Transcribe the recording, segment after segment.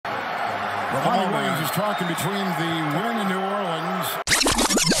Ronnie Williams is talking between the win in New Orleans.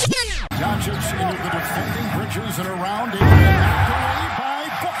 Doncic into the defending Bridges and around. Knocked away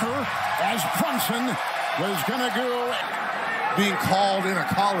by Booker as Brunson was going to go. Being called in a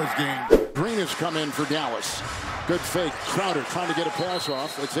college game. Green has come in for Dallas. Good fake. Crowder trying to get a pass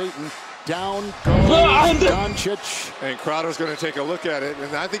off. It's Ayton. Down goes Doncic. And Crowder's going to take a look at it.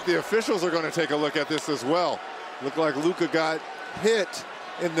 And I think the officials are going to take a look at this as well. Looked like Luka got hit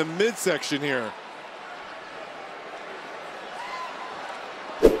in the midsection here.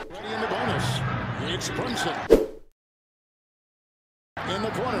 Ready in the bonus. It's Brunson. In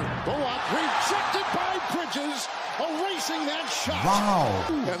the corner. Bullock rejected by Bridges. Erasing that shot. Wow.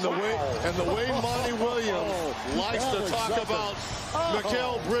 And the way Monty Williams likes to talk about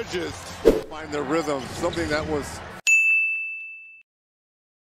Mikal Bridges. Find the rhythm, something that was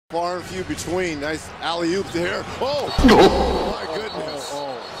far and few between. Nice alley-oop there. Oh, my goodness.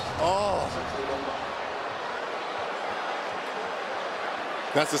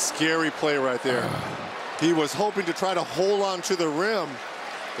 That's a scary play right there. He was hoping to try to hold on to the rim.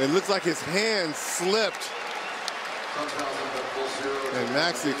 It looks like his hand slipped. And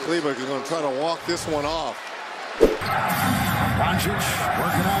Maxi-Kleber is going to try to walk this one off. Doncic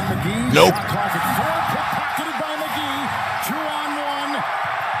working on McGee. Nope. Clock at 4, pocketed by McGee. 2-on-1.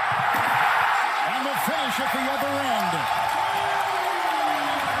 And the finish at the other end.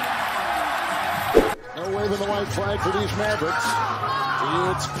 No wave in the white flag for these Mavericks.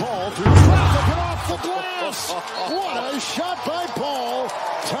 It's Paul through traffic and off the glass. What a shot by Paul.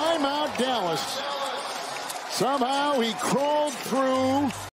 Timeout Dallas. Somehow he crawled through.